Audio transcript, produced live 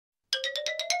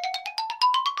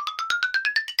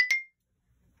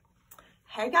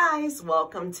Hey guys,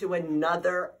 welcome to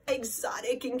another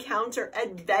exotic encounter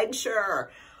adventure.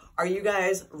 Are you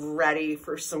guys ready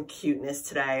for some cuteness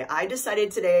today? I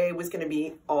decided today was going to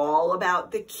be all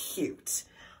about the cute.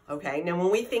 Okay, now when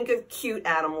we think of cute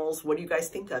animals, what do you guys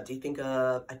think of? Do you think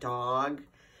of a dog,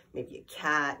 maybe a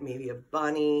cat, maybe a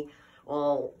bunny?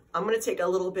 Well, I'm going to take a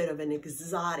little bit of an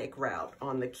exotic route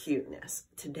on the cuteness.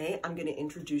 Today, I'm going to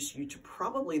introduce you to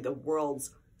probably the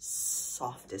world's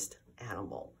softest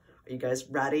animal. Are you guys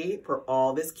ready for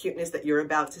all this cuteness that you're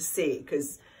about to see?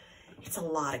 Because it's a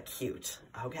lot of cute,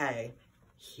 okay?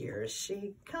 Here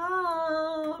she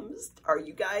comes. Are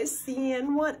you guys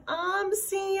seeing what I'm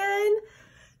seeing?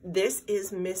 This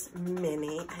is Miss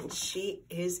Minnie, and she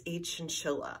is a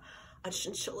chinchilla. A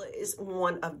chinchilla is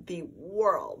one of the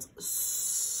world's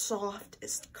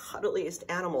softest, cuddliest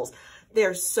animals.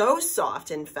 They're so soft,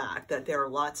 in fact, that there are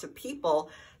lots of people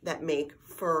that make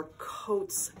fur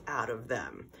coats out of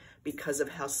them because of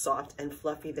how soft and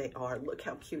fluffy they are. Look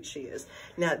how cute she is.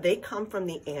 Now, they come from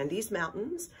the Andes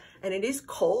Mountains, and it is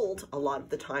cold a lot of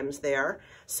the times there,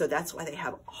 so that's why they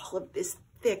have all of this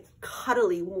thick,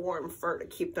 cuddly, warm fur to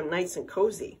keep them nice and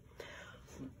cozy.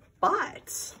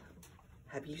 But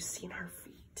have you seen her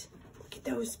feet? Look at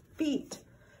those feet.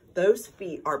 Those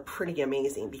feet are pretty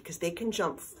amazing because they can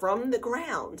jump from the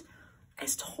ground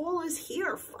as tall as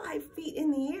here, 5 feet in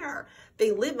the air.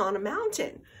 They live on a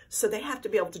mountain, so they have to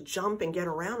be able to jump and get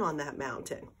around on that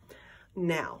mountain.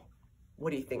 Now,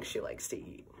 what do you think she likes to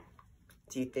eat?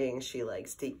 Do you think she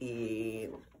likes to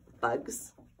eat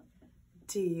bugs?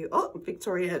 Oh,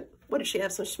 Victoria, what does she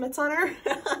have, some schmitz on her?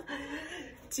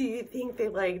 Do you think they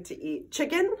like to eat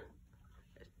chicken?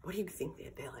 What do you think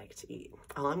they like to eat?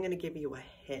 Oh, I'm gonna give you a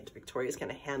hint. Victoria's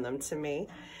gonna hand them to me.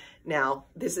 Now,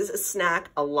 this is a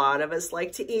snack a lot of us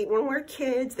like to eat when we're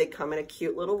kids. They come in a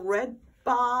cute little red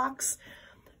box,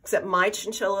 except my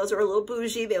chinchillas are a little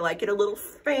bougie. They like it a little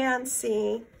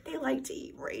fancy. They like to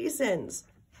eat raisins.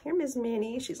 Here, Miss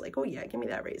Minnie, she's like, oh yeah, give me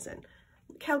that raisin.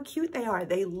 Look how cute they are.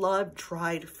 They love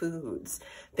dried foods.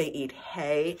 They eat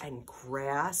hay and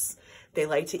grass. They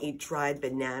like to eat dried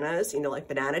bananas, you know, like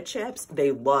banana chips. They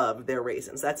love their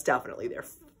raisins. That's definitely their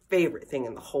favorite thing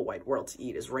in the whole wide world to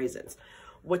eat is raisins.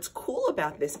 What's cool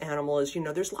about this animal is, you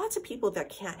know, there's lots of people that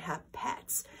can't have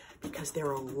pets because they're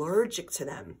allergic to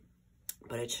them.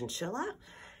 But a chinchilla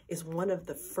is one of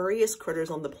the furriest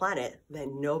critters on the planet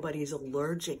that nobody's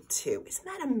allergic to. Isn't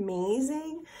that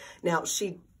amazing? Now,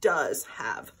 she does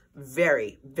have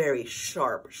very, very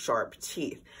sharp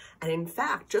teeth. And in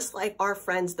fact, just like our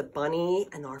friends, the bunny,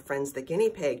 and our friends, the guinea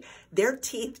pig, their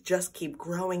teeth just keep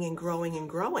growing and growing and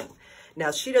growing.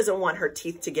 Now, she doesn't want her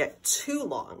teeth to get too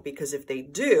long because if they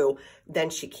do, then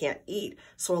she can't eat.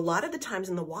 So a lot of the times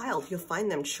in the wild, you'll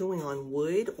find them chewing on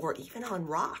wood or even on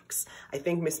rocks. I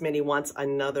think Miss Minnie wants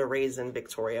another raisin,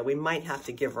 Victoria. We might have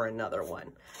to give her another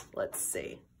one. Let's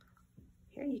see.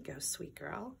 Here you go, sweet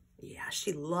girl. Yeah,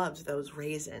 she loves those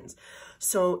raisins.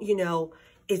 So, you know,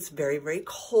 it's very, very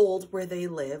cold where they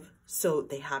live, so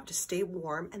they have to stay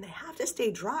warm and they have to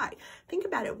stay dry. Think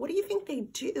about it. What do you think they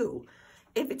do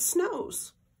if it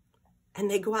snows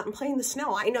and they go out and play in the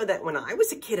snow? I know that when I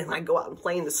was a kid and I'd go out and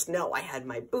play in the snow, I had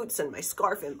my boots and my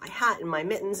scarf and my hat and my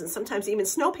mittens and sometimes even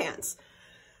snow pants,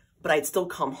 but I'd still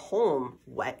come home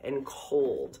wet and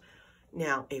cold.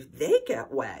 Now, if they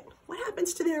get wet, what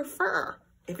happens to their fur?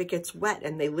 If it gets wet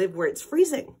and they live where it's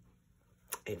freezing,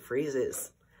 it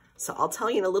freezes. So I'll tell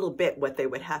you in a little bit what they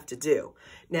would have to do.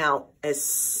 Now, as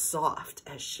soft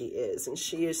as she is, and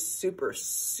she is super,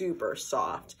 super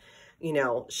soft, you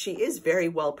know, she is very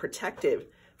well protected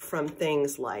from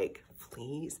things like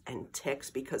fleas and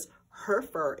ticks because her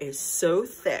fur is so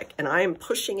thick and I am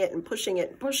pushing it and pushing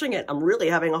it and pushing it. I'm really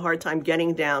having a hard time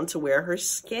getting down to where her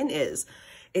skin is.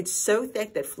 It's so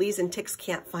thick that fleas and ticks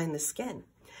can't find the skin.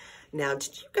 Now,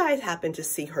 did you guys happen to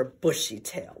see her bushy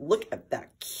tail? Look at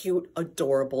that cute,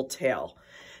 adorable tail.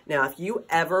 Now, if you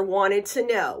ever wanted to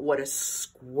know what a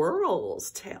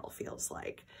squirrel's tail feels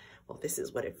like, well, this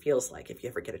is what it feels like if you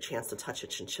ever get a chance to touch a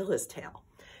chinchilla's tail.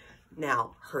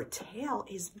 Now, her tail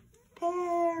is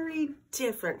very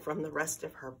different from the rest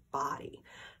of her body.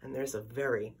 And there's a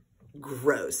very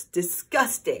gross,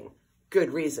 disgusting,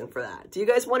 good reason for that. Do you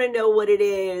guys want to know what it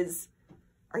is?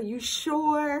 Are you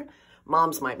sure?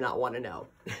 Moms might not want to know.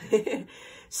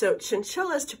 So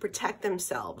chinchillas, to protect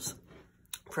themselves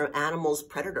from animals,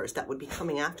 predators that would be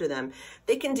coming after them,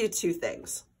 they can do two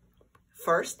things.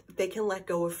 First, they can let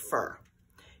go of fur.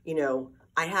 You know,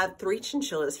 I have 3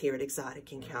 chinchillas here at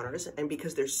Exotic Encounters, and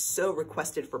because they're so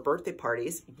requested for birthday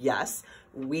parties, yes,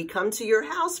 we come to your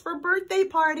house for birthday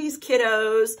parties,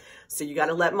 kiddos. So you got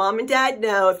to let mom and dad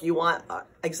know if you want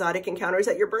Exotic Encounters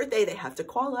at your birthday, they have to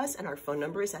call us, and our phone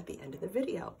number is at the end of the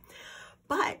video.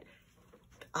 But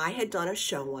I had done a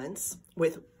show once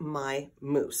with my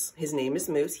Moose. His name is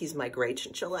Moose. He's my gray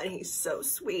chinchilla, and he's so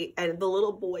sweet. And the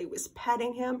little boy was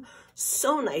petting him.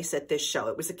 So nice at this show.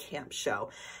 It was a camp show.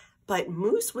 But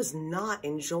Moose was not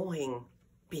enjoying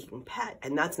being pet.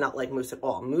 And that's not like Moose at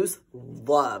all. Moose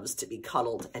loves to be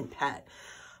cuddled and pet.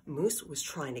 Moose was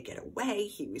trying to get away.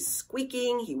 He was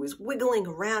squeaking. He was wiggling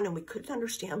around, and we couldn't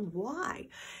understand why.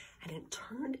 And it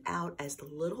turned out as the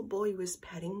little boy was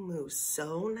petting Moose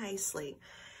so nicely,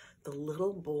 the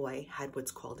little boy had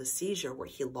what's called a seizure, where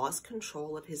he lost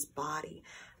control of his body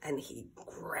and he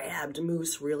grabbed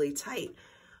Moose really tight.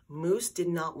 Moose did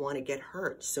not want to get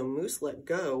hurt, so Moose let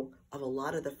go of a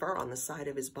lot of the fur on the side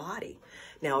of his body.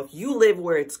 Now, if you live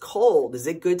where it's cold, is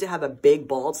it good to have a big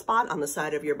bald spot on the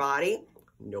side of your body?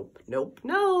 Nope, nope,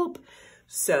 nope.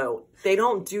 So they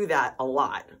don't do that a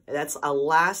lot. That's a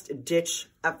last-ditch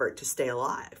effort to stay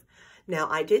alive. Now,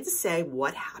 I did say,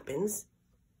 what happens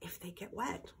if they get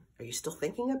wet? Are you still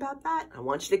thinking about that? I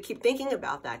want you to keep thinking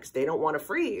about that because they don't want to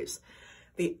freeze.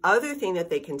 The other thing that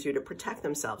they can do to protect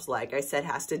themselves, like I said,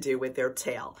 has to do with their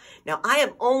tail. Now, I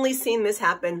have only seen this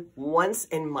happen once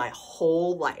in my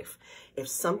whole life. If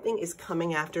something is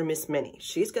coming after Miss Minnie,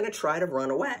 she's going to try to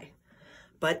run away.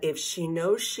 But if she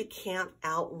knows she can't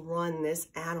outrun this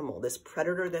animal, this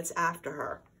predator that's after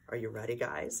her, are you ready,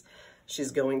 guys?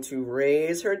 She's going to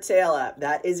raise her tail up.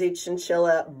 That is a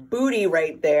chinchilla booty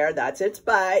right there. That's its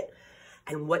butt.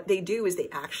 And what they do is they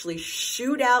actually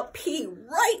shoot out pee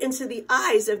right into the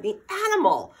eyes of the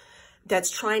animal that's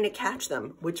trying to catch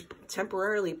them, which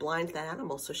temporarily blinds that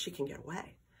animal so she can get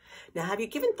away. Now, have you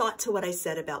given thought to what I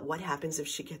said about what happens if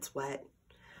she gets wet?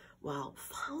 Well,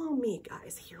 follow me,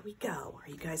 guys. Here we go. Are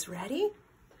you guys ready?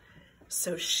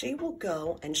 So she will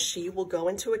go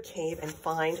into a cave and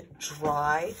find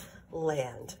dry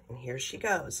land. And here she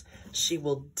goes. She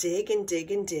will dig and dig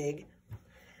and dig,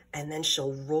 and then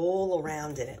she'll roll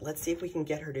around in it. Let's see if we can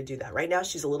get her to do that. Right now,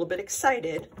 she's a little bit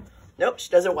excited. Nope,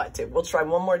 she doesn't want to. We'll try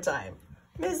one more time.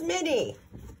 Miss Minnie.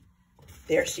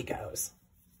 There she goes.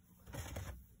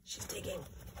 She's digging.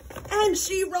 And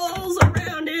she rolls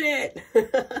around in it.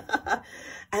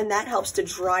 And that helps to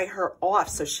dry her off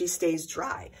so she stays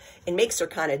dry. It makes her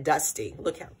kind of dusty.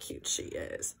 Look how cute she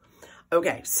is.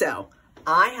 Okay, so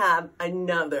I have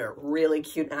another really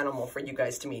cute animal for you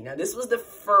guys to meet. Now, this was the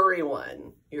furry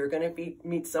one. You're going to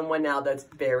meet someone now that's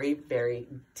very, very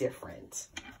different.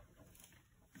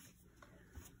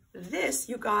 This,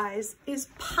 you guys, is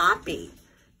Poppy.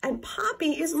 And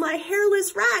Poppy is my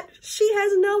hairless rat. She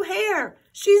has no hair.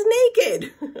 She's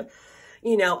naked.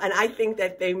 You know, and I think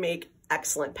that they make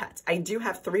excellent pets. I do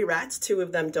have 3 rats. 2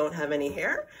 of them don't have any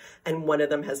hair, and one of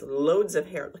them has loads of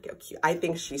hair. Look how cute. I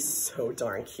think she's so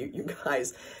darn cute, you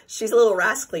guys. She's a little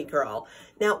rascally girl.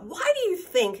 Now, why do you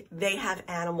think they have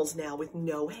animals now with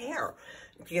no hair?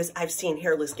 Because I've seen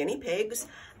hairless guinea pigs,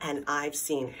 and I've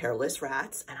seen hairless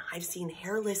rats, and I've seen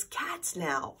hairless cats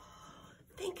now.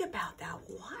 Think about that.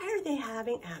 Why are they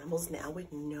having animals now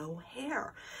with no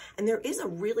hair? And there is a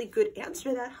really good answer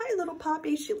to that. Hi, little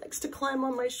Poppy. She likes to climb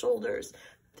on my shoulders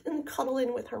and cuddle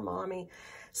in with her mommy.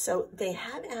 So they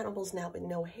have animals now with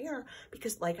no hair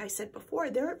because, like I said before,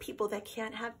 there are people that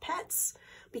can't have pets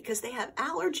because they have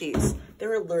allergies.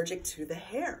 They're allergic to the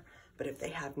hair. But if they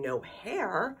have no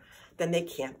hair, then they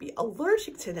can't be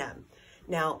allergic to them.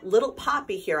 Now, little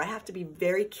Poppy here, I have to be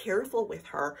very careful with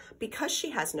her because she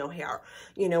has no hair.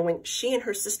 You know, when she and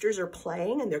her sisters are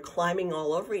playing and they're climbing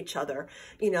all over each other,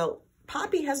 you know,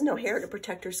 Poppy has no hair to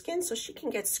protect her skin, so she can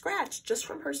get scratched just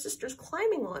from her sisters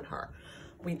climbing on her.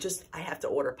 I have to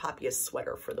order Poppy a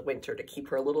sweater for the winter to keep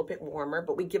her a little bit warmer,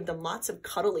 but we give them lots of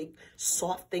cuddly,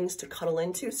 soft things to cuddle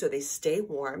into so they stay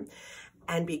warm.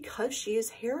 And because she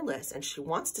is hairless and she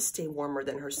wants to stay warmer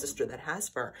than her sister that has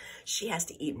fur, she has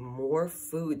to eat more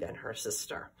food than her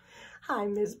sister. Hi,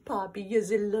 Miss Poppy.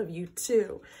 Yes, I love you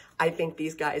too. I think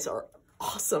these guys are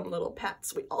awesome little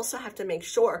pets. We also have to make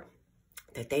sure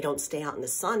that they don't stay out in the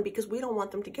sun because we don't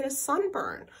want them to get a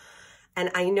sunburn. And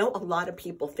I know a lot of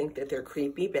people think that they're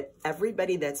creepy, but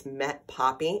everybody that's met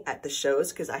Poppy at the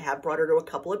shows, because I have brought her to a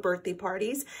couple of birthday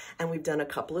parties and we've done a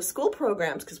couple of school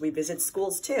programs because we visit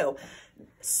schools too.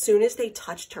 As soon as they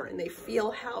touched her and they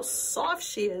feel how soft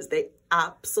she is, they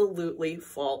absolutely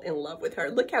fall in love with her.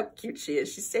 Look how cute she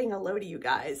is. She's saying hello to you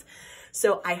guys.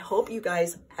 So I hope you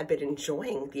guys have been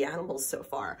enjoying the animals so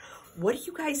far. What do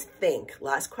you guys think?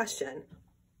 Last question.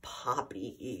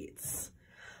 Poppy eats.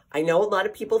 I know a lot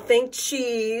of people think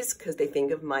cheese because they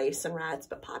think of mice and rats,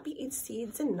 but Poppy eats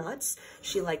seeds and nuts.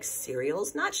 She likes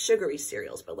cereals, not sugary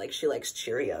cereals, but like she likes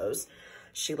Cheerios.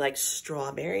 She likes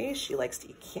strawberries. She likes to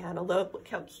eat cantaloupe. Look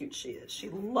how cute she is. She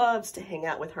loves to hang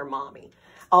out with her mommy.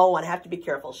 Oh, and I have to be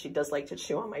careful. She does like to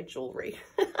chew on my jewelry.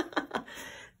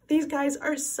 These guys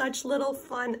are such little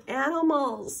fun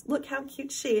animals. Look how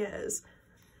cute she is.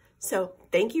 So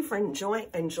thank you for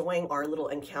enjoying our little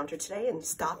encounter today and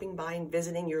stopping by and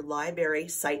visiting your library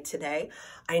site today.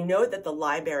 I know that the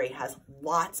library has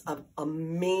lots of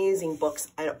amazing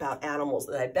books about animals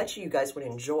that I bet you guys would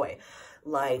enjoy.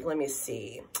 Like, let me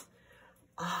see.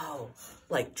 Oh,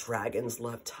 like dragons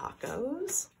love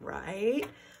tacos, right?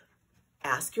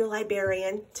 Ask your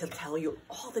librarian to tell you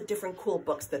all the different cool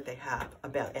books that they have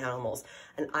about animals.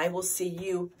 And I will see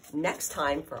you next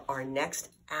time for our next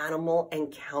animal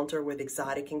encounter with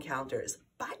Exotic Encounters.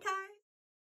 Bye, guys.